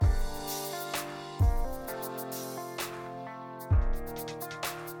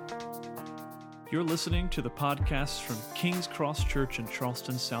You're listening to the podcast from King's Cross Church in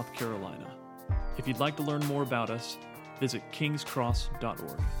Charleston, South Carolina. If you'd like to learn more about us, visit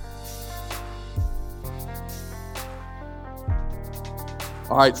kingscross.org.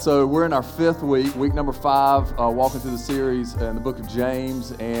 All right, so we're in our fifth week number 5, walking through the series in the book of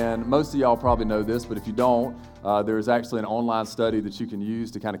James, and most of y'all probably know this, but if you don't, there is actually an online study that you can use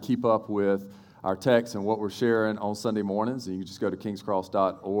to kind of keep up with our text and what we're sharing on Sunday mornings, and you can just go to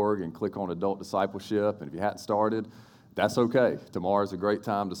kingscross.org and click on Adult Discipleship, and if you hadn't started, that's okay. Tomorrow's a great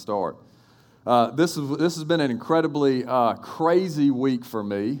time to start. This has been an incredibly crazy week for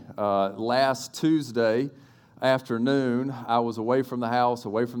me. Last Tuesday afternoon, I was away from the house,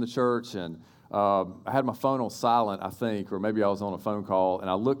 away from the church, and I had my phone on silent, I think, or maybe I was on a phone call,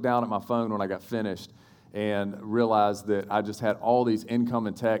 and I looked down at my phone when I got finished and realized that I just had all these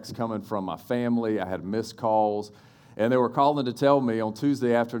incoming texts coming from my family. I had missed calls, and they were calling to tell me on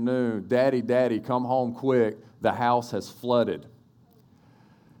Tuesday afternoon, Daddy, come home quick, the house has flooded.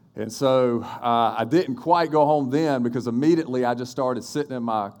 And so I didn't quite go home then because immediately I just started sitting in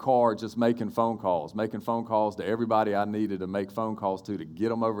my car just making phone calls to everybody I needed to make phone calls to get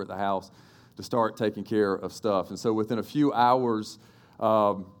them over at the house to start taking care of stuff. And so within a few hours,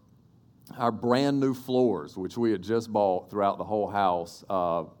 our brand new floors, which we had just bought throughout the whole house,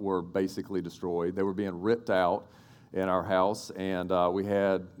 were basically destroyed. They were being ripped out in our house, and we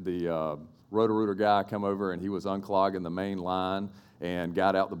had the Roto-Rooter guy come over, and he was unclogging the main line and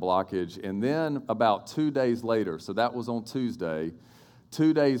got out the blockage. And then about 2 days later, so that was on Tuesday,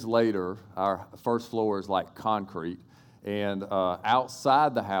 2 days later, our first floor is like concrete, and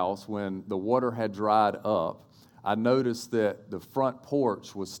outside the house, when the water had dried up, I noticed that the front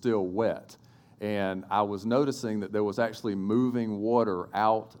porch was still wet, and I was noticing that there was actually moving water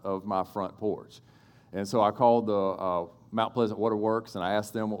out of my front porch. And so I called the Mount Pleasant Water Works, and I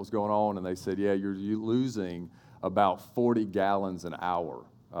asked them what was going on, and they said, yeah, you're losing about 40 gallons an hour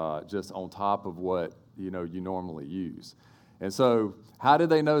just on top of what you normally use. And so how did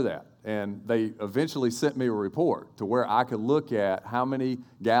they know that? And they eventually sent me a report to where I could look at how many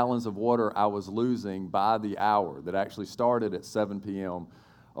gallons of water I was losing by the hour that actually started at 7 p.m.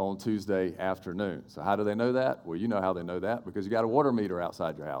 on Tuesday afternoon. So how do they know that? Well, you know how they know that because you got a water meter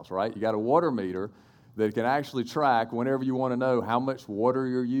outside your house, right? You got a water meter that can actually track whenever you want to know how much water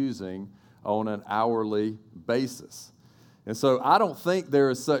you're using on an hourly basis. And so I don't think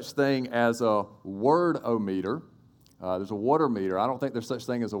there is such thing as a word-o-meter. There's a water meter. I don't think there's such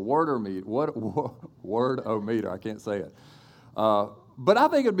thing as a word-o-meter. I can't say it. But I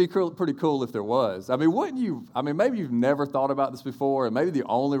think it'd be pretty cool if there was. I mean, wouldn't you? I mean, maybe you've never thought about this before, and maybe the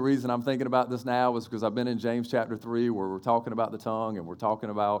only reason I'm thinking about this now is because I've been in James chapter 3 where we're talking about the tongue, and we're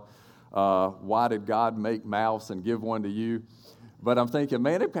talking about why did God make mouths and give one to you. But I'm thinking,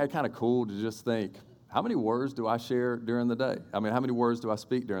 man, it'd be kind of cool to just think, how many words do I share during the day? I mean, how many words do I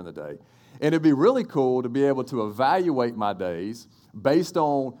speak during the day? And it'd be really cool to be able to evaluate my days based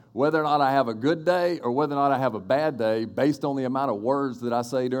on whether or not I have a good day or whether or not I have a bad day based on the amount of words that I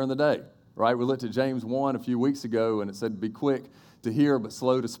say during the day, right? We looked at James 1 a few weeks ago, and it said, be quick to hear but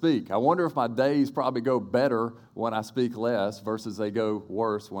slow to speak. I wonder if my days probably go better when I speak less versus they go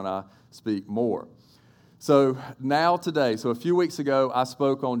worse when I speak more. So today, a few weeks ago, I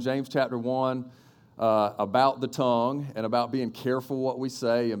spoke on James chapter 1, about the tongue and about being careful what we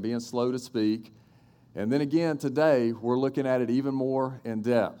say and being slow to speak. And then again today, we're looking at it even more in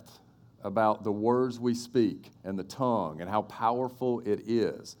depth about the words we speak and the tongue and how powerful it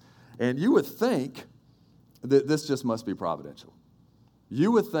is. And you would think that this just must be providential.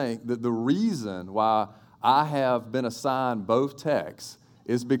 You would think that the reason why I have been assigned both texts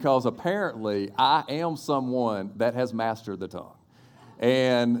is because apparently I am someone that has mastered the tongue.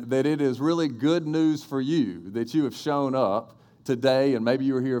 And that it is really good news for you that you have shown up today, and maybe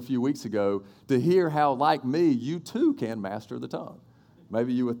you were here a few weeks ago, to hear how, like me, you too can master the tongue.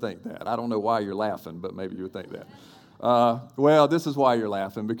 Maybe you would think that. I don't know why you're laughing, but maybe you would think that. Well, this is why you're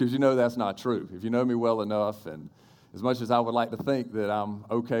laughing, because you know that's not true. If you know me well enough, and as much as I would like to think that I'm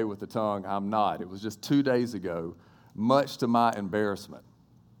okay with the tongue, I'm not. It was just 2 days ago, much to my embarrassment,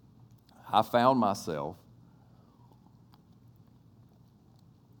 I found myself,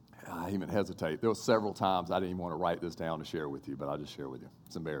 I even hesitate. There were several times I didn't even want to write this down to share with you, but I'll just share with you.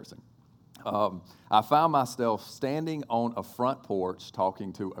 It's embarrassing. I found myself standing on a front porch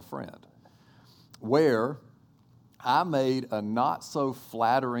talking to a friend where I made a not so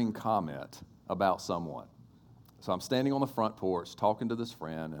flattering comment about someone. So I'm standing on the front porch talking to this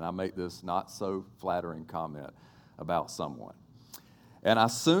friend, and I make this not so flattering comment about someone. And I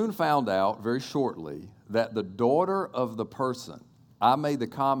soon found out very shortly that the daughter of the person I made the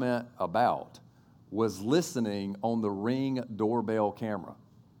comment about was listening on the Ring doorbell camera.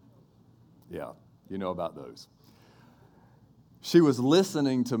 Yeah, you know about those. She was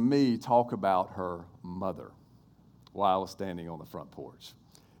listening to me talk about her mother while I was standing on the front porch.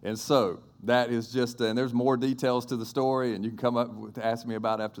 And so that is just, and there's more details to the story, and you can come up to ask me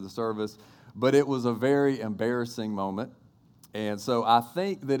about it after the service, but it was a very embarrassing moment. And so I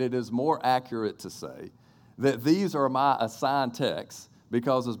think that it is more accurate to say that these are my assigned texts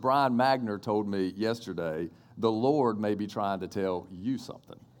because, as Brian Magner told me yesterday, the Lord may be trying to tell you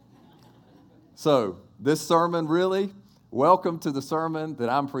something. So this sermon, really, welcome to the sermon that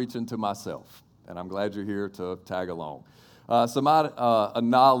I'm preaching to myself, and I'm glad you're here to tag along. Some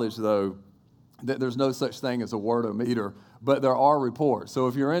knowledge, though, that there's no such thing as a wordometer, but there are reports. So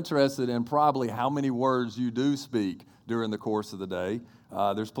if you're interested in probably how many words you do speak during the course of the day,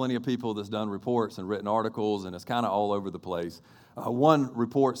 there's plenty of people that's done reports and written articles, and it's kind of all over the place. One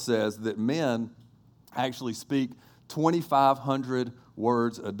report says that men actually speak 2,500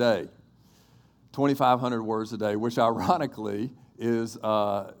 words a day. 2,500 words a day, which ironically is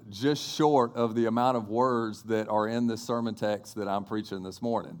just short of the amount of words that are in this sermon text that I'm preaching this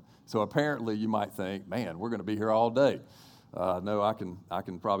morning. So apparently you might think, man, we're going to be here all day. No, I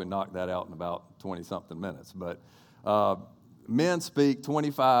can probably knock that out in about 20-something minutes. But men speak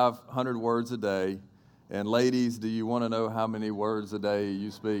 2,500 words a day. And ladies, do you want to know how many words a day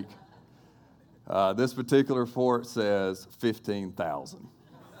you speak? This particular report says 15,000.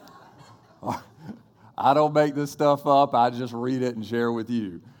 I don't make this stuff up. I just read it and share with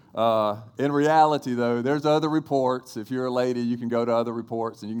you. In reality, though, there's other reports. If you're a lady, you can go to other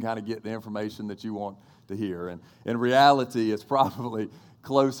reports and you can kind of get the information that you want to hear. And in reality, it's probably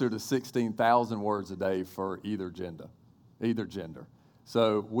closer to 16,000 words a day for either gender.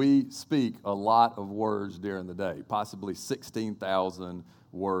 So we speak a lot of words during the day, possibly 16,000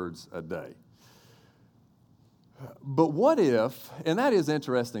 words a day. But what if, and that is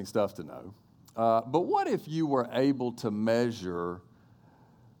interesting stuff to know, but what if you were able to measure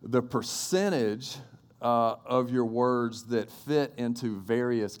the percentage of your words that fit into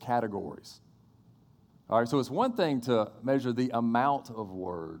various categories? All right, so it's one thing to measure the amount of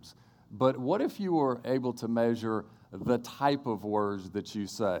words, but what if you were able to measure the type of words that you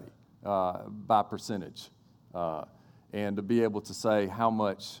say by percentage, and to be able to say how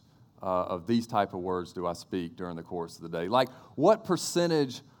much of these type of words do I speak during the course of the day? Like, what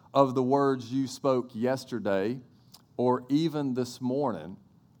percentage of the words you spoke yesterday or even this morning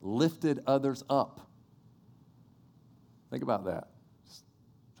lifted others up? Think about that. Just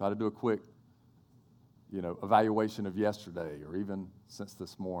try to do a quick, evaluation of yesterday or even since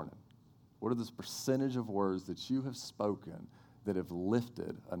this morning. What are the percentage of words that you have spoken that have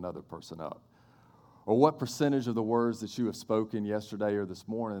lifted another person up? Or what percentage of the words that you have spoken yesterday or this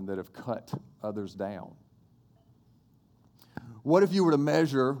morning that have cut others down? What if you were to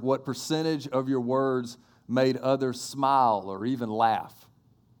measure what percentage of your words made others smile or even laugh?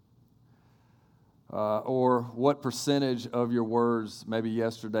 Or what percentage of your words, maybe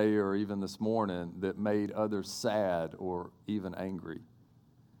yesterday or even this morning, that made others sad or even angry?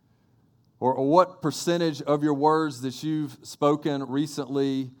 Or what percentage of your words that you've spoken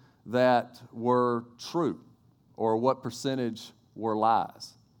recently that were true? Or what percentage were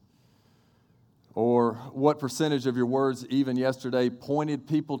lies? Or what percentage of your words even yesterday pointed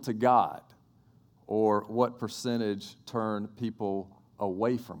people to God? Or what percentage turned people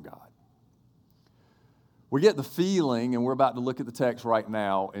away from God? We get the feeling, and we're about to look at the text right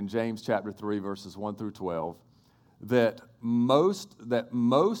now in James chapter 3, verses 1 through 12, that most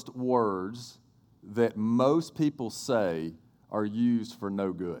words that most people say are used for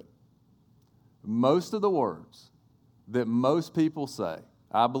no good. Most of the words that most people say,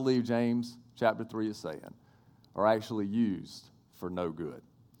 I believe James chapter 3 is saying, are actually used for no good.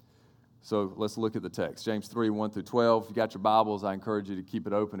 So let's look at the text. James 3, 1 through 12. If you got your Bibles, I encourage you to keep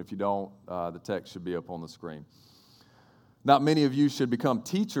it open. If you don't, the text should be up on the screen. Not many of you should become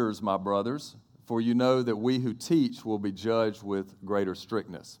teachers, my brothers, for you know that we who teach will be judged with greater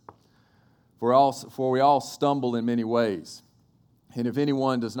strictness. For we all stumble in many ways. And if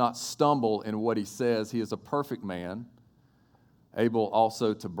anyone does not stumble in what he says, he is a perfect man, able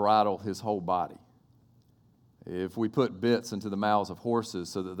also to bridle his whole body. If we put bits into the mouths of horses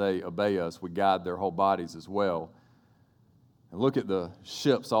so that they obey us, we guide their whole bodies as well. And look at the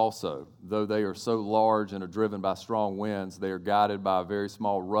ships also. Though they are so large and are driven by strong winds, they are guided by a very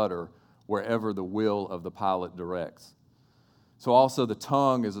small rudder wherever the will of the pilot directs. So also the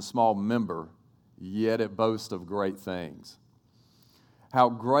tongue is a small member, yet it boasts of great things. How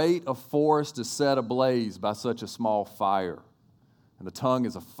great a forest is set ablaze by such a small fire. And the tongue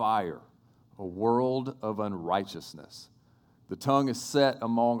is a fire, a world of unrighteousness. The tongue is set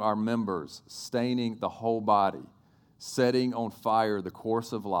among our members, staining the whole body, setting on fire the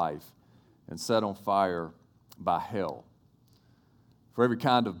course of life, and set on fire by hell. For every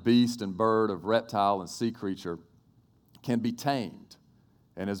kind of beast and bird, of reptile and sea creature can be tamed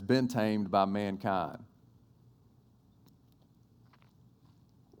and has been tamed by mankind.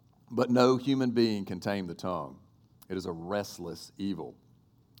 But no human being can tame the tongue. It is a restless evil,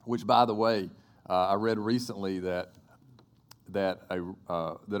 which, by the way, I read recently that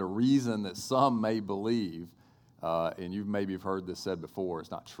a reason that some may believe, and you maybe have heard this said before,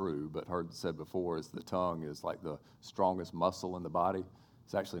 it's not true, but heard it said before, is the tongue is like the strongest muscle in the body.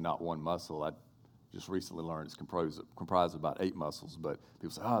 It's actually not one muscle. I just recently learned it's comprised of about 8 muscles, but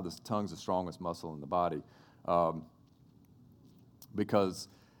people say, the tongue's the strongest muscle in the body. Because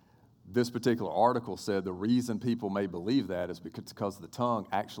this particular article said the reason people may believe that is because the tongue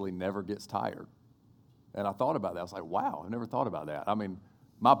actually never gets tired. And I thought about that. I was like, wow, I've never thought about that. I mean,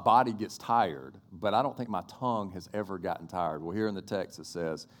 my body gets tired, but I don't think my tongue has ever gotten tired. Well, here in the text it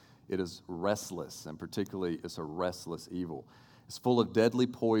says it is restless, and particularly it's a restless evil. It's full of deadly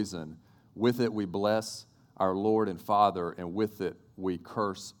poison. With it we bless our Lord and Father, and with it we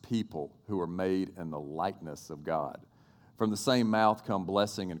curse people who are made in the likeness of God. From the same mouth come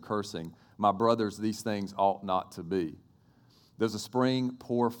blessing and cursing. My brothers, these things ought not to be. Does a spring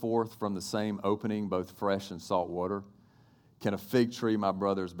pour forth from the same opening both fresh and salt water? Can a fig tree, my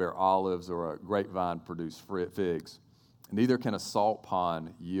brothers, bear olives, or a grapevine produce figs? Neither can a salt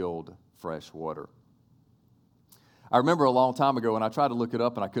pond yield fresh water. I remember a long time ago when I tried to look it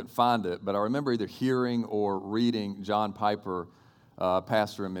up and I couldn't find it, but I remember either hearing or reading John Piper,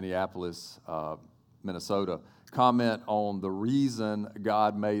 pastor in Minneapolis, Minnesota, comment on the reason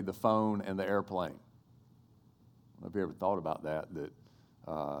God made the phone and the airplane. I don't know if you ever thought about that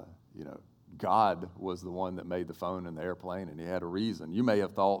God was the one that made the phone and the airplane, and he had a reason. You may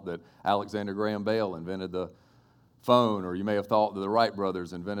have thought that Alexander Graham Bell invented the phone, or you may have thought that the Wright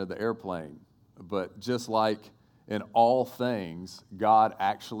brothers invented the airplane. But just like in all things, God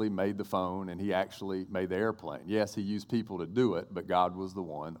actually made the phone, and he actually made the airplane. Yes, he used people to do it, but God was the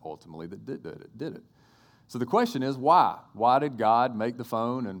one ultimately that did it. So the question is, why? Why did God make the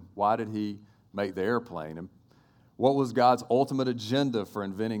phone, and why did he make the airplane? And what was God's ultimate agenda for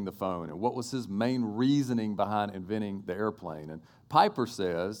inventing the phone? And what was his main reasoning behind inventing the airplane? And Piper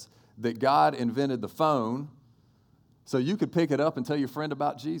says that God invented the phone so you could pick it up and tell your friend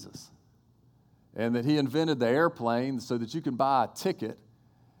about Jesus. And that he invented the airplane so that you can buy a ticket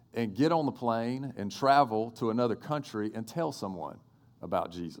and get on the plane and travel to another country and tell someone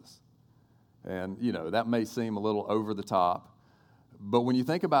about Jesus. And, that may seem a little over the top. But when you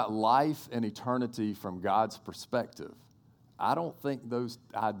think about life and eternity from God's perspective, I don't think those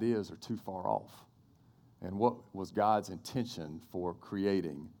ideas are too far off. And what was God's intention for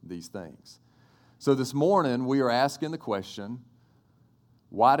creating these things? So this morning, we are asking the question,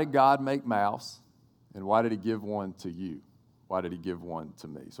 why did God make mouths, and why did he give one to you? Why did he give one to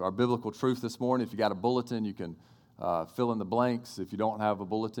me? So our biblical truth this morning, if you got a bulletin, you can fill in the blanks. If you don't have a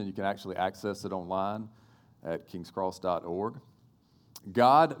bulletin, you can actually access it online at kingscross.org.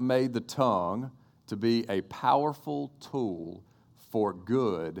 God made the tongue to be a powerful tool for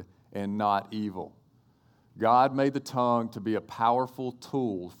good and not evil. God made the tongue to be a powerful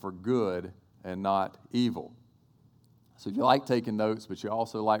tool for good and not evil. So if you like taking notes, but you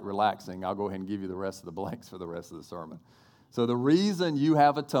also like relaxing, I'll go ahead and give you the rest of the blanks for the rest of the sermon. So the reason you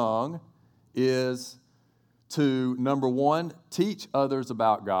have a tongue is to, number 1, teach others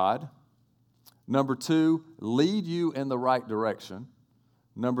about God. Number 2, lead you in the right direction.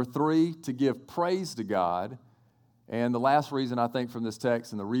 Number 3, to give praise to God. And the last reason I think from this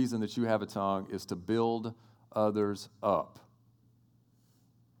text, and the reason that you have a tongue, is to build others up.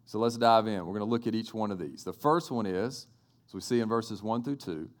 So let's dive in. We're going to look at each one of these. The first one is, as we see in verses 1 through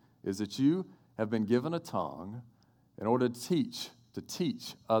 2, is that you have been given a tongue in order to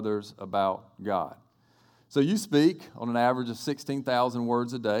teach others about God. So you speak on an average of 16,000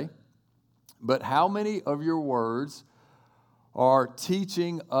 words a day, but how many of your words are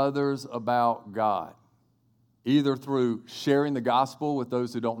teaching others about God, either through sharing the gospel with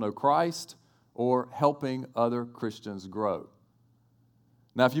those who don't know Christ or helping other Christians grow?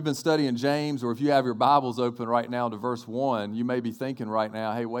 Now, if you've been studying James, or if you have your Bibles open right now to verse 1, you may be thinking right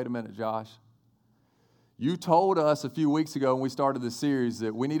now, hey, wait a minute, Josh. You told us a few weeks ago when we started this series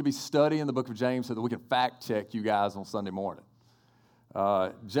that we need to be studying the book of James so that we can fact check you guys on Sunday morning.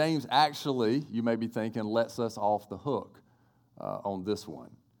 James actually, you may be thinking, lets us off the hook on this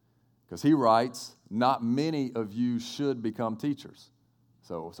one. Because he writes, not many of you should become teachers.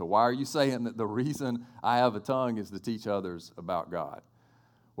 So why are you saying that the reason I have a tongue is to teach others about God?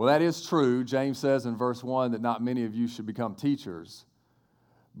 Well, that is true. James says in verse 1 that not many of you should become teachers.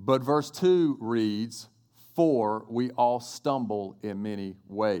 But verse 2 reads, "For we all stumble in many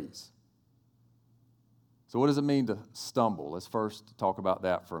ways." So what does it mean to stumble? Let's first talk about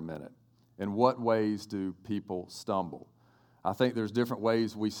that for a minute. In what ways do people stumble? I think there's different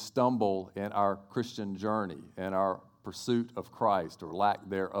ways we stumble in our Christian journey, in our pursuit of Christ or lack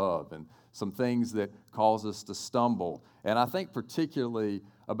thereof, and some things that cause us to stumble. And I think particularly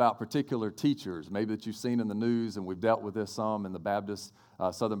about particular teachers, maybe that you've seen in the news, and we've dealt with this some in the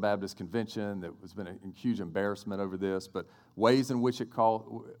Southern Baptist Convention. That has been a huge embarrassment over this, but ways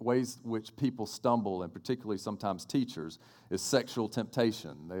which people stumble, and particularly sometimes teachers, is sexual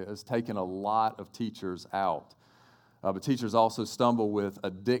temptation. It has taken a lot of teachers out. But teachers also stumble with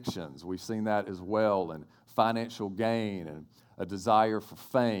addictions. We've seen that as well, and financial gain and a desire for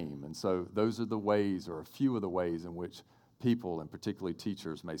fame. And so those are the ways, or a few of the ways, in which people, and particularly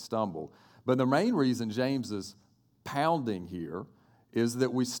teachers, may stumble. But the main reason James is pounding here is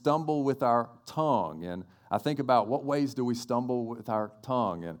that we stumble with our tongue. And I think about what ways do we stumble with our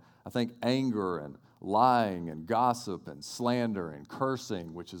tongue? And I think anger and lying and gossip and slander and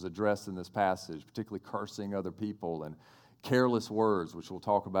cursing, which is addressed in this passage, particularly cursing other people, and careless words, which we'll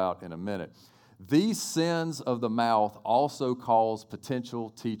talk about in a minute. These sins of the mouth also cause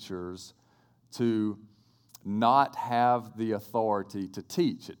potential teachers to not have the authority to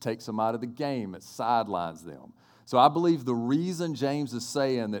teach. It takes them out of the game. It sidelines them. So I believe the reason James is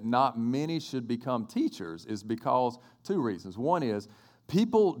saying that not many should become teachers is because two reasons. One is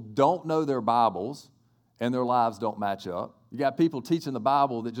people don't know their Bibles and their lives don't match up. You got people teaching the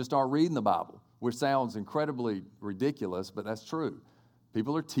Bible that just aren't reading the Bible, which sounds incredibly ridiculous, but that's true.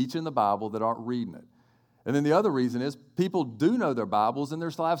 People are teaching the Bible that aren't reading it. And then the other reason is people do know their Bibles and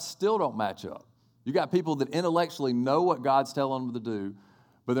their lives still don't match up. You got people that intellectually know what God's telling them to do,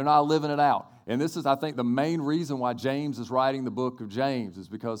 but they're not living it out. And this is, I think, the main reason why James is writing the book of James, is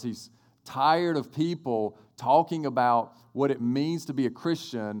because he's tired of people talking about what it means to be a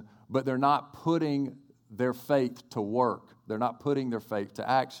Christian, but they're not putting their faith to work. They're not putting their faith to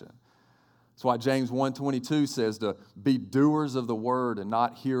action. That's why James 1:22 says to be doers of the word and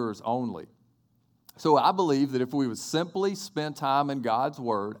not hearers only. So I believe that if we would simply spend time in God's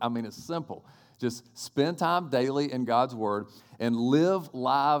word, I mean, it's simple. Just spend time daily in God's word and live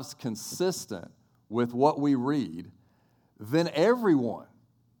lives consistent with what we read, then everyone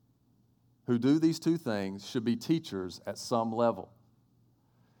who do these two things should be teachers at some level.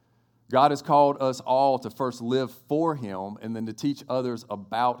 God has called us all to first live for Him and then to teach others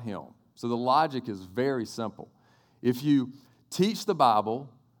about Him. So the logic is very simple. If you teach the Bible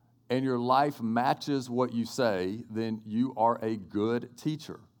and your life matches what you say, then you are a good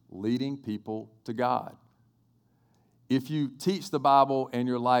teacher, leading people to God. If you teach the Bible and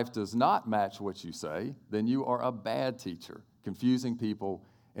your life does not match what you say, then you are a bad teacher, confusing people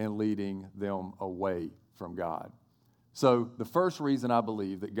and leading them away from God. So the first reason I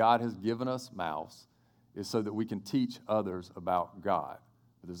believe that God has given us mouths is so that we can teach others about God.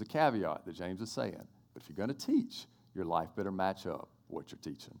 But there's a caveat that James is saying. But if you're going to teach, your life better match up what you're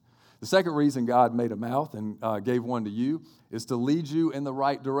teaching. The second reason God made a mouth and gave one to you is to lead you in the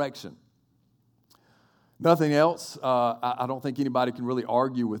right direction. Nothing else, I don't think anybody can really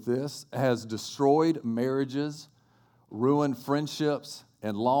argue with this, has destroyed marriages, ruined friendships,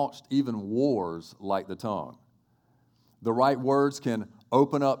 and launched even wars like the tongue. The right words can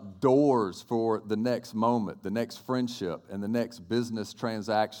open up doors for the next moment, the next friendship, and the next business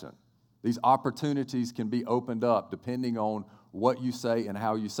transaction. These opportunities can be opened up depending on what you say and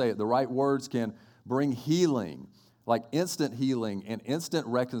how you say it. The right words can bring healing, like instant healing and instant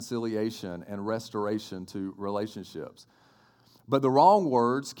reconciliation and restoration to relationships. But the wrong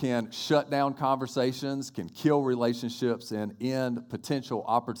words can shut down conversations, can kill relationships, and end potential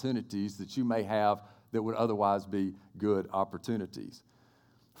opportunities that you may have that would otherwise be good opportunities.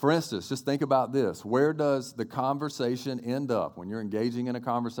 For instance, just think about this. Where does the conversation end up when you're engaging in a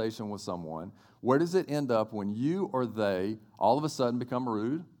conversation with someone? Where does it end up when you or they all of a sudden become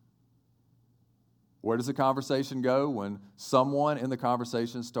rude? Where does the conversation go when someone in the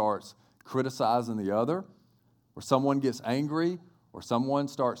conversation starts criticizing the other, or someone gets angry, or someone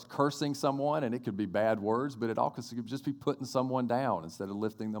starts cursing someone, and it could be bad words, but it also could just be putting someone down instead of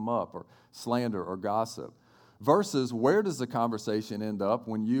lifting them up, or slander or gossip. Versus, where does the conversation end up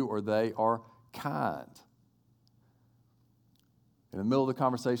when you or they are kind? In the middle of the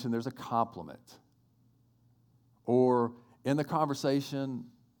conversation, there's a compliment. Or in the conversation,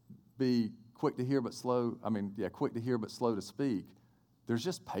 be quick to hear but slow to speak. there's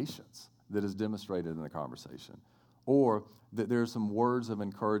just patience that is demonstrated in the conversation, or that there's some words of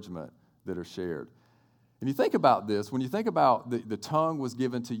encouragement that are shared. And you think about this, when you think about the tongue was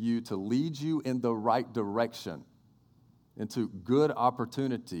given to you to lead you in the right direction, into good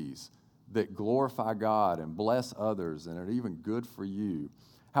opportunities that glorify God and bless others and are even good for you,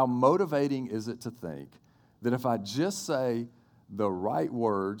 how motivating is it to think that if I just say the right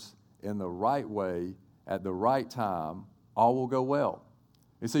words in the right way at the right time, all will go well.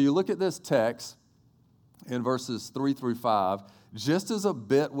 And so you look at this text in verses 3 through 5, just as a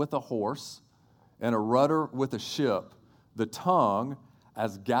bit with a horse and a rudder with a ship, the tongue,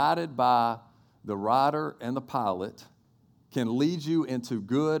 as guided by the rider and the pilot, can lead you into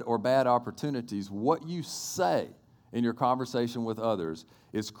good or bad opportunities. What you say in your conversation with others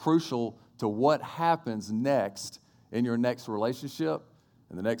is crucial to what happens next in your next relationship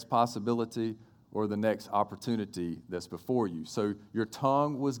and the next possibility or the next opportunity that's before you. So your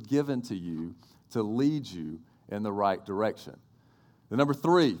tongue was given to you to lead you in the right direction. The number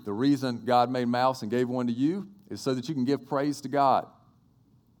 3, the reason God made mouths and gave one to you is so that you can give praise to God.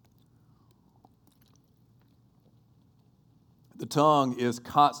 The tongue is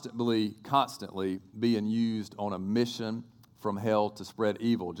constantly being used on a mission from hell to spread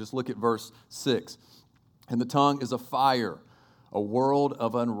evil. Just look at verse 6. And the tongue is a fire, a world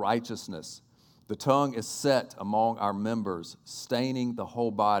of unrighteousness. The tongue is set among our members, staining the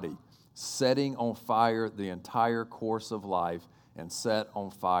whole body, setting on fire the entire course of life, and set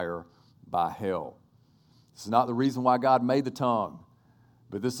on fire by hell. This is not the reason why God made the tongue,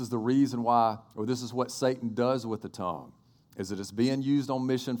 but this is the reason why, or this is what Satan does with the tongue, is that it's being used on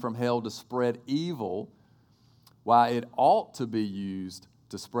mission from hell to spread evil, while it ought to be used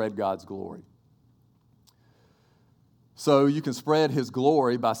to spread God's glory. So you can spread His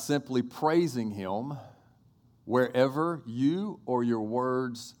glory by simply praising Him wherever you or your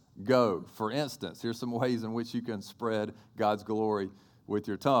words go. For instance, here's some ways in which you can spread God's glory with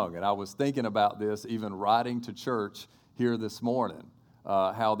your tongue. And I was thinking about this even riding to church here this morning,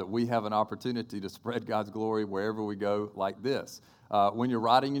 how that we have an opportunity to spread God's glory wherever we go like this. When you're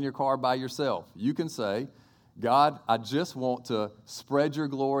riding in your car by yourself, you can say, God, I just want to spread your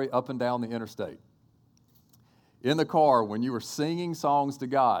glory up and down the interstate. In the car, when you were singing songs to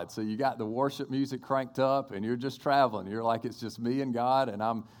God, so you got the worship music cranked up and you're just traveling. You're like, it's just me and God and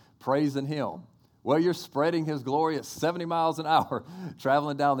I'm praising Him. Well, you're spreading His glory at 70 miles an hour,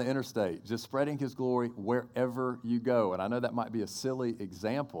 traveling down the interstate, just spreading His glory wherever you go. And I know that might be a silly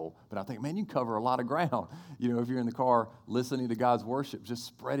example, but I think, man, you can cover a lot of ground. You know, if you're in the car listening to God's worship, just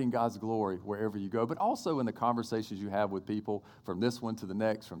spreading God's glory wherever you go, but also in the conversations you have with people from this one to the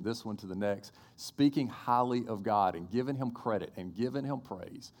next, from this one to the next, speaking highly of God and giving Him credit and giving Him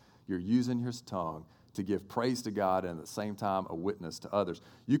praise. You're using His tongue to give praise to God and at the same time a witness to others.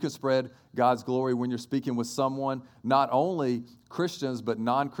 You can spread God's glory when you're speaking with someone, not only Christians, but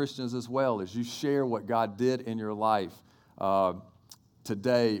non-Christians as well, as you share what God did in your life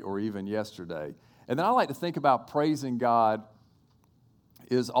today or even yesterday. And then I like to think about praising God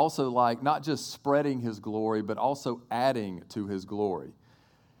is also like not just spreading His glory, but also adding to His glory.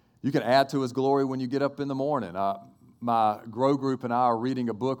 You can add to His glory when you get up in the morning. My Grow group and I are reading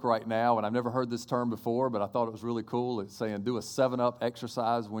a book right now, and I've never heard this term before, but I thought it was really cool. It's saying do a 7-Up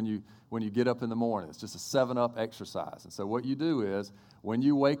exercise when you get up in the morning. It's just a 7-Up exercise. And so what you do is when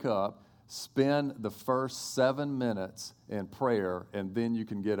you wake up, spend the first 7 minutes in prayer, and then you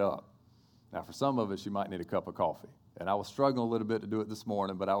can get up. Now, for some of us, you might need a cup of coffee. And I was struggling a little bit to do it this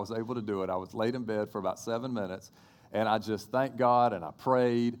morning, but I was able to do it. I was laid in bed for about 7 minutes, and I just thanked God, and I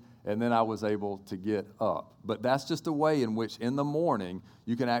prayed, and then I was able to get up. But that's just a way in which in the morning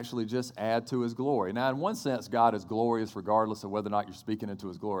you can actually just add to His glory. Now, in one sense, God is glorious regardless of whether or not you're speaking into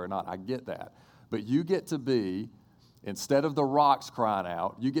His glory or not. I get that. But you get to be, instead of the rocks crying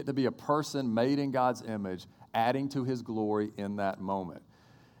out, you get to be a person made in God's image, adding to His glory in that moment.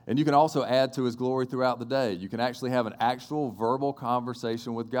 And you can also add to His glory throughout the day. You can actually have an actual verbal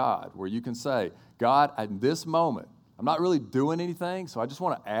conversation with God where you can say, God, in this moment, I'm not really doing anything, so I just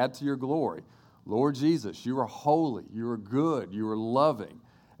want to add to your glory. Lord Jesus, you are holy, you are good, you are loving,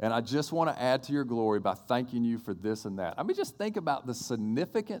 and I just want to add to your glory by thanking you for this and that. I mean, just think about the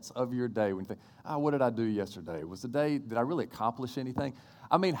significance of your day when you think, what did I do yesterday? Was the day, did I really accomplish anything?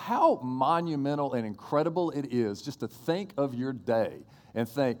 I mean, how monumental and incredible it is just to think of your day and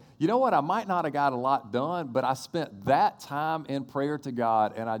think, you know what, I might not have got a lot done, but I spent that time in prayer to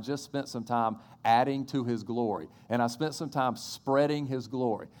God, and I just spent some time adding to His glory, and I spent some time spreading His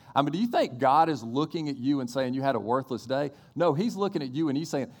glory. I mean, do you think God is looking at you and saying you had a worthless day? No, He's looking at you and He's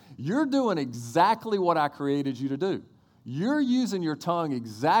saying, you're doing exactly what I created you to do. you're using your tongue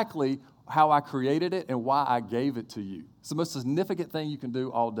exactly how I created it and why I gave it to you. It's the most significant thing you can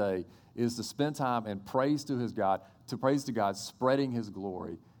do all day is to spend time and praise to God, spreading his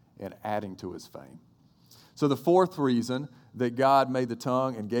glory and adding to his fame. So the fourth reason that God made the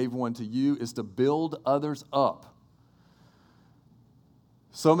tongue and gave one to you is to build others up.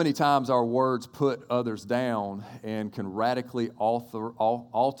 So many times our words put others down and can radically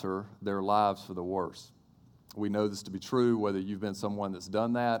alter their lives for the worse. We know this to be true, whether you've been someone that's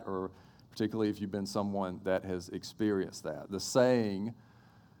done that or particularly if you've been someone that has experienced that. The saying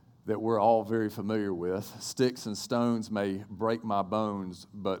that we're all very familiar with, sticks and stones may break my bones,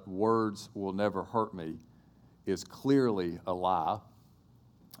 but words will never hurt me, is clearly a lie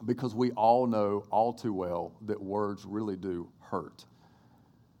because we all know all too well that words really do hurt.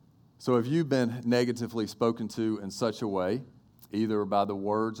 So if you've been negatively spoken to in such a way, either by the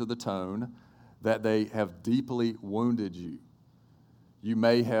words or the tone, that they have deeply wounded you, you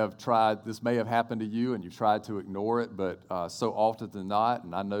may have tried, this may have happened to you and you've tried to ignore it, but so often than not,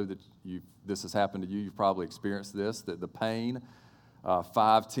 and I know that this has happened to you, you've probably experienced this, that the pain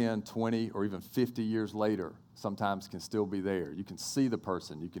 5, 10, 20, or even 50 years later sometimes can still be there. You can see the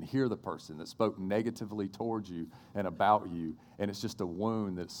person, you can hear the person that spoke negatively towards you and about you, and it's just a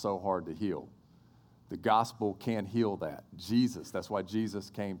wound that's so hard to heal. The gospel can heal that. That's why Jesus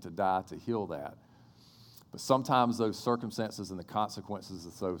came to die to heal that. But sometimes those circumstances and the consequences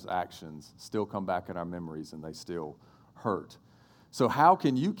of those actions still come back in our memories and they still hurt. So how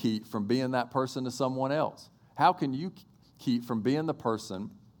can you keep from being that person to someone else? How can you keep from being the person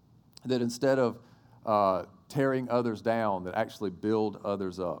that instead of tearing others down, that actually build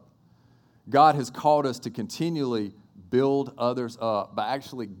others up? God has called us to continually build others up by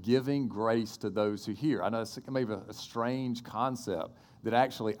actually giving grace to those who hear. I know it's maybe a strange concept that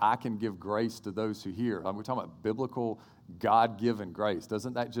actually I can give grace to those who hear. We're talking about biblical, God-given grace.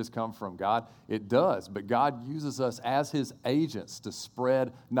 Doesn't that just come from God? It does, but God uses us as his agents to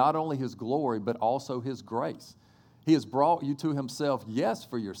spread not only his glory, but also his grace. He has brought you to himself, yes,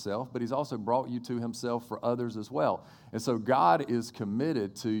 for yourself, but he's also brought you to himself for others as well. And so God is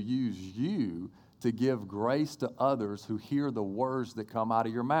committed to use you to give grace to others who hear the words that come out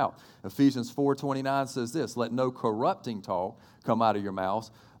of your mouth. Ephesians 4:29 says this, "Let no corrupting talk come out of your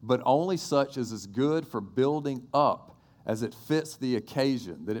mouths, but only such as is good for building up, as it fits the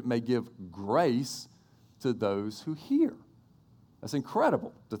occasion, that it may give grace to those who hear." That's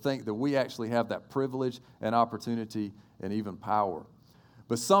incredible to think that we actually have that privilege and opportunity and even power.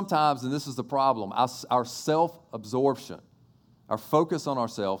 But sometimes, and this is the problem, our self-absorption, our focus on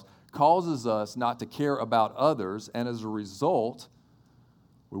ourselves, causes us not to care about others, and as a result,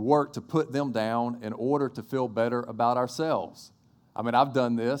 we work to put them down in order to feel better about ourselves. I mean, I've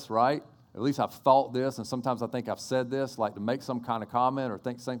done this, right? At least I've thought this, and sometimes I think I've said this, like to make some kind of comment or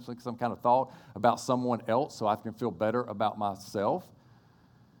think some kind of thought about someone else so I can feel better about myself.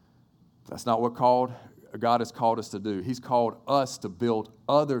 That's not what God has called us to do. He's called us to build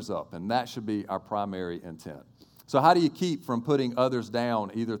others up, and that should be our primary intent. So how do you keep from putting others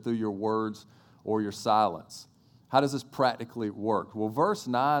down either through your words or your silence? How does this practically work? Well, verse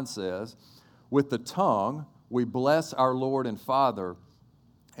 9 says, "With the tongue we bless our Lord and Father,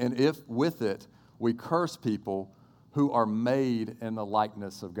 and if with it we curse people who are made in the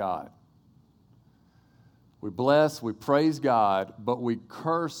likeness of God." We bless, we praise God, but we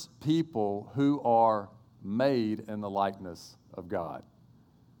curse people who are made in the likeness of God.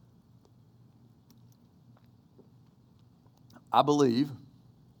 I believe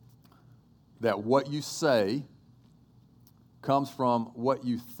that what you say comes from what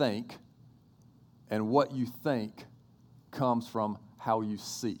you think, and what you think comes from how you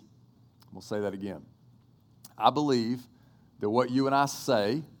see. We'll say that again. I believe that what you and I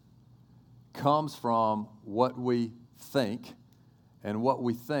say comes from what we think, and what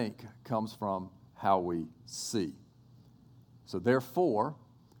we think comes from how we see. So therefore,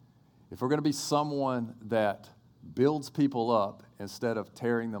 if we're going to be someone that builds people up instead of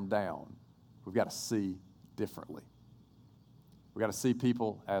tearing them down, we've got to see differently. We've got to see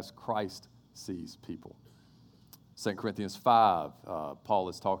people as Christ sees people. 2 Corinthians 5, Paul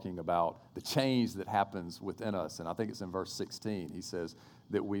is talking about the change that happens within us, and I think it's in verse 16. He says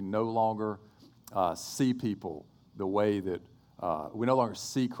that we no longer see people the way that, we no longer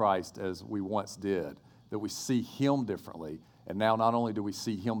see Christ as we once did, that we see him differently. And now not only do we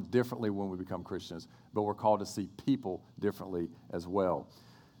see him differently when we become Christians, but we're called to see people differently as well.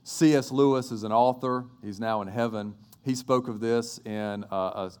 C.S. Lewis is an author. He's now in heaven. He spoke of this in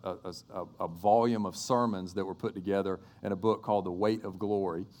a volume of sermons that were put together in a book called The Weight of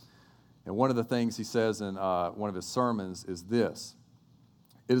Glory. And one of the things he says in one of his sermons is this: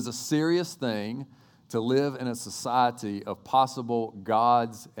 it is a serious thing to live in a society of possible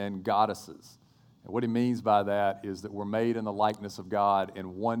gods and goddesses. And what he means by that is that we're made in the likeness of God,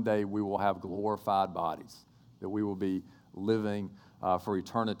 and one day we will have glorified bodies, that we will be living for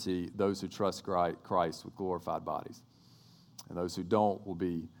eternity, those who trust Christ with glorified bodies. And those who don't will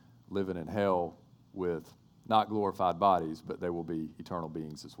be living in hell with not glorified bodies, but they will be eternal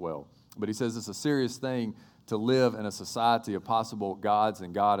beings as well. But he says it's a serious thing to live in a society of possible gods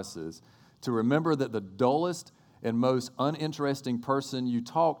and goddesses, to remember that the dullest and most uninteresting person you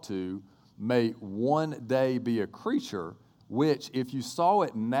talk to may one day be a creature which, if you saw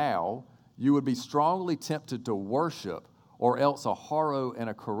it now, you would be strongly tempted to worship, or else a horror and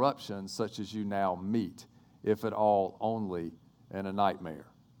a corruption such as you now meet, if at all only in a nightmare.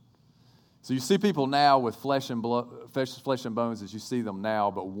 So you see people now with flesh and bones as you see them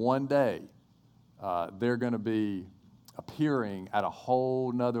now, but one day they're going to be appearing at a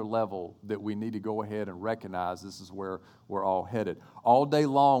whole nother level that we need to go ahead and recognize this is where we're all headed. All day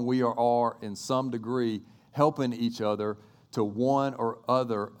long we are in some degree helping each other to one or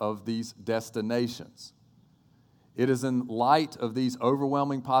other of these destinations. It is in light of these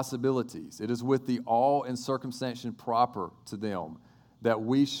overwhelming possibilities, it is with the awe and circumspection proper to them, that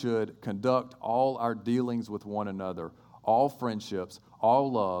we should conduct all our dealings with one another, all friendships,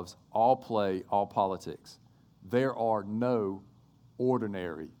 all loves, all play, all politics. There are no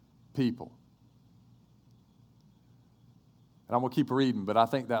ordinary people. And I'm going to keep reading, but I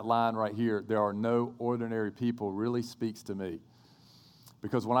think that line right here, there are no ordinary people, really speaks to me.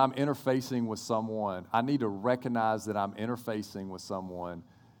 Because when I'm interfacing with someone, I need to recognize that I'm interfacing with someone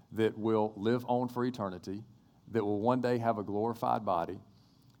that will live on for eternity, that will one day have a glorified body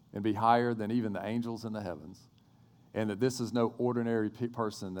and be higher than even the angels in the heavens, and that this is no ordinary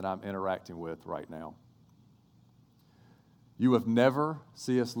person that I'm interacting with right now. You have never,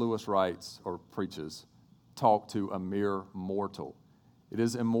 C.S. Lewis writes or preaches, talked to a mere mortal. It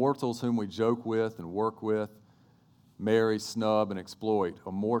is immortals whom we joke with and work with, marry, snub, and exploit,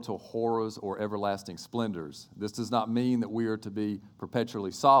 immortal horrors or everlasting splendors. This does not mean that we are to be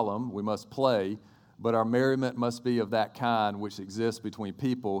perpetually solemn. We must play, but our merriment must be of that kind which exists between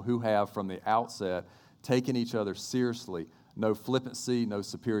people who have from the outset taken each other seriously. No flippancy, no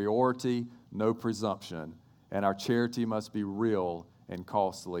superiority, no presumption. And our charity must be real and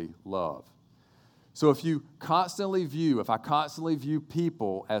costly love. So if I constantly view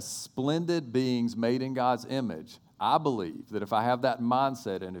people as splendid beings made in God's image, I believe that if I have that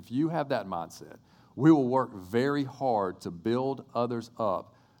mindset, and if you have that mindset, we will work very hard to build others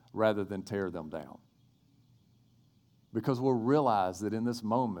up rather than tear them down. Because we'll realize that in this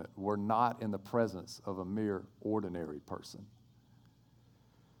moment, we're not in the presence of a mere ordinary person.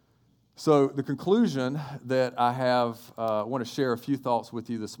 So the conclusion that I have, I want to share a few thoughts with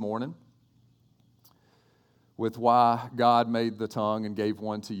you this morning with why God made the tongue and gave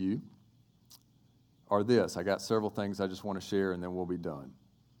one to you, are this. I got several things I just want to share, and then we'll be done.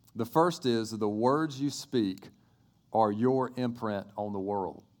 The first is the words you speak are your imprint on the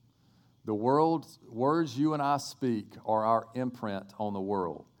world. The words you and I speak are our imprint on the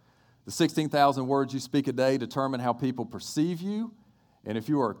world. The 16,000 words you speak a day determine how people perceive you, and if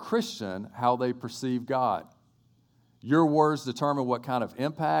you are a Christian, how they perceive God. Your words determine what kind of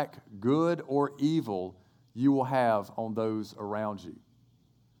impact, good or evil, you will have on those around you.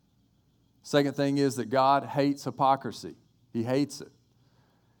 Second thing is that God hates hypocrisy. He hates it.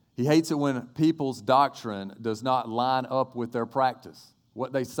 He hates it when people's doctrine does not line up with their practice.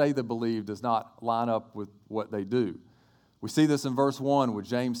 What they say they believe does not line up with what they do. We see this in verse 1 with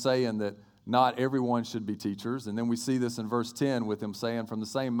James saying that not everyone should be teachers. And then we see this in verse 10 with him saying, from the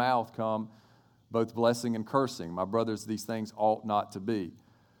same mouth come both blessing and cursing. My brothers, these things ought not to be.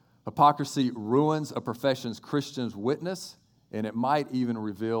 Hypocrisy ruins a profession's Christian's witness, and it might even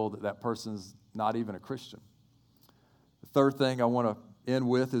reveal that that person's not even a Christian. The third thing I want to end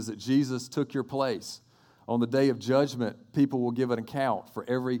with is that Jesus took your place. On the day of judgment, people will give an account for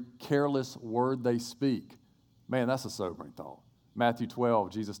every careless word they speak. Man, that's a sobering thought. Matthew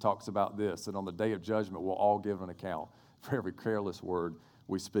 12, Jesus talks about this, that on the day of judgment, we'll all give an account for every careless word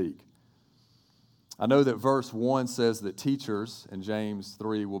we speak. I know that verse 1 says that teachers in James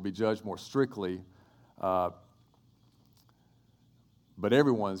 3 will be judged more strictly, but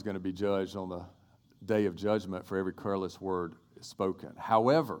everyone's going to be judged on the day of judgment for every careless word spoken.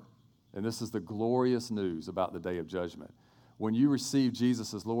 However, and this is the glorious news about the day of judgment, when you receive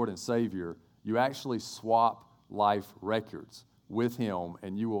Jesus as Lord and Savior, you actually swap life records with Him,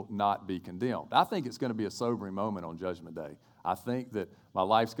 and you will not be condemned. I think it's going to be a sobering moment on Judgment Day. I think that my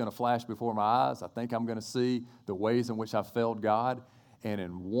life's going to flash before my eyes. I think I'm going to see the ways in which I failed God. And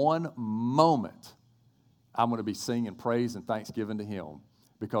in one moment, I'm going to be singing praise and thanksgiving to Him,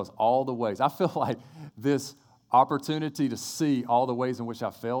 because all the ways, I feel like this opportunity to see all the ways in which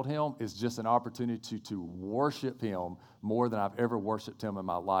I failed Him is just an opportunity to worship Him more than I've ever worshiped Him in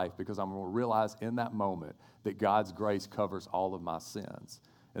my life, because I'm going to realize in that moment that God's grace covers all of my sins.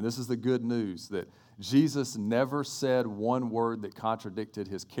 And this is the good news, that Jesus never said one word that contradicted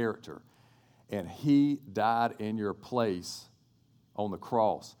His character, and He died in your place on the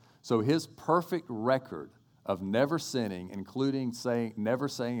cross. So His perfect record of never sinning, including never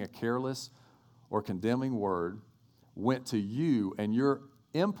saying a careless or condemning word, went to you, and your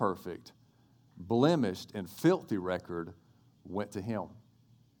imperfect, blemished, and filthy record went to Him.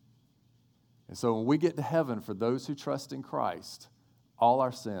 And so when we get to heaven, for those who trust in Christ, all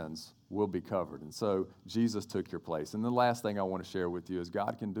our sins will be covered. And so Jesus took your place. And the last thing I want to share with you is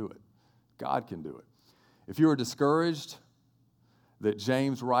God can do it. God can do it. If you are discouraged that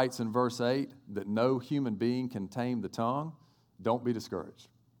James writes in verse 8 that no human being can tame the tongue, don't be discouraged.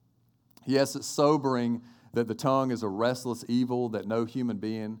 Yes, it's sobering that the tongue is a restless evil that no human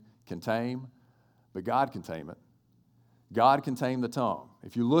being can tame, but God can tame it. God can tame the tongue.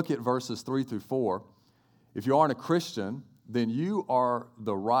 If you look at verses 3 through 4, if you aren't a Christian, then you are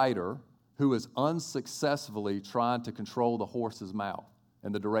the rider who is unsuccessfully trying to control the horse's mouth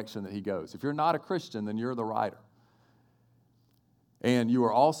and the direction that he goes. If you're not a Christian, then you're the rider. And you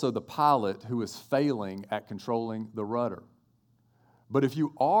are also the pilot who is failing at controlling the rudder. But if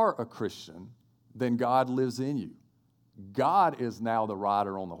you are a Christian, then God lives in you. God is now the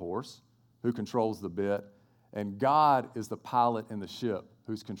rider on the horse who controls the bit, and God is the pilot in the ship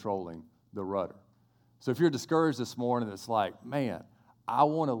who's controlling the rudder. So if you're discouraged this morning, it's like, man, I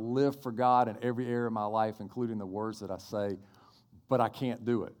want to live for God in every area of my life, including the words that I say, but I can't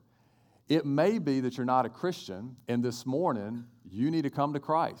do it. It may be that you're not a Christian, and this morning you need to come to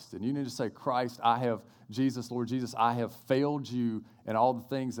Christ, and you need to say, Christ, Lord Jesus, I have failed you in all the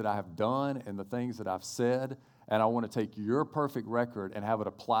things that I have done and the things that I've said, and I want to take your perfect record and have it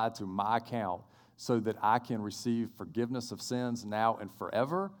applied to my account so that I can receive forgiveness of sins now and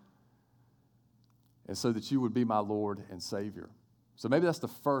forever, and so that you would be my Lord and Savior. So maybe that's the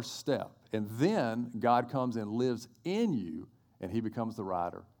first step. And then God comes and lives in you, and He becomes the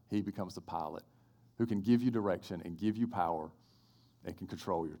rider. He becomes the pilot who can give you direction and give you power and can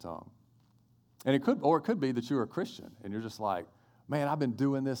control your tongue. And it could be that you're a Christian and you're just like, man, I've been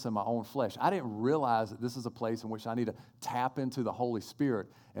doing this in my own flesh. I didn't realize that this is a place in which I need to tap into the Holy Spirit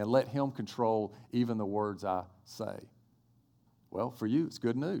and let Him control even the words I say. Well, for you, it's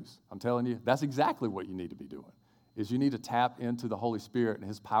good news. I'm telling you, that's exactly what you need to be doing, is you need to tap into the Holy Spirit and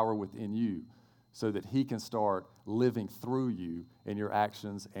His power within you so that He can start living through you in your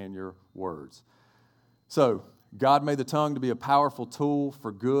actions and your words. So, God made the tongue to be a powerful tool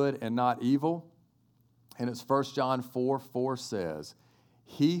for good and not evil. And it's 1 John 4:4 says,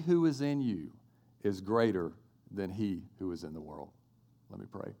 He who is in you is greater than he who is in the world. Let me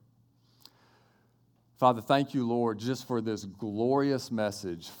pray. Father, thank you, Lord, just for this glorious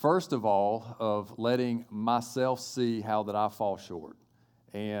message. First of all, of letting myself see how that I fall short.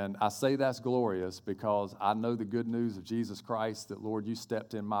 And I say that's glorious because I know the good news of Jesus Christ, that, Lord, you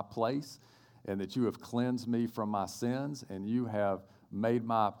stepped in my place and that you have cleansed me from my sins and you have made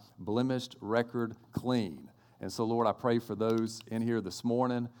my blemished record clean. And so, Lord, I pray for those in here this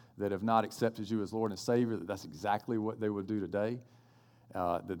morning that have not accepted you as Lord and Savior, that that's exactly what they would do today,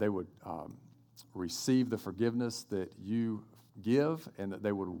 that they would receive the forgiveness that you give and that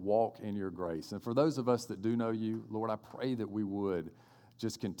they would walk in your grace. And for those of us that do know you, Lord, I pray that we would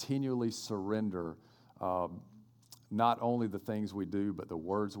just continually surrender not only the things we do, but the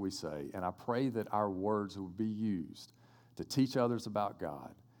words we say. And I pray that our words will be used to teach others about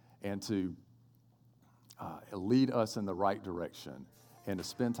God and to lead us in the right direction and to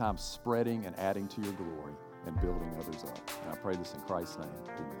spend time spreading and adding to your glory and building others up. And I pray this in Christ's name.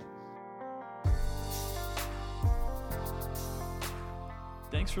 Amen.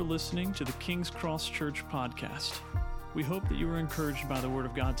 Thanks for listening to the King's Cross Church podcast. We hope that you were encouraged by the Word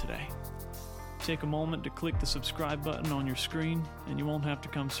of God today. Take a moment to click the subscribe button on your screen, and you won't have to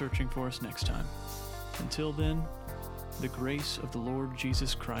come searching for us next time. Until then, the grace of the Lord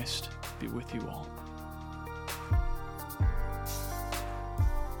Jesus Christ be with you all.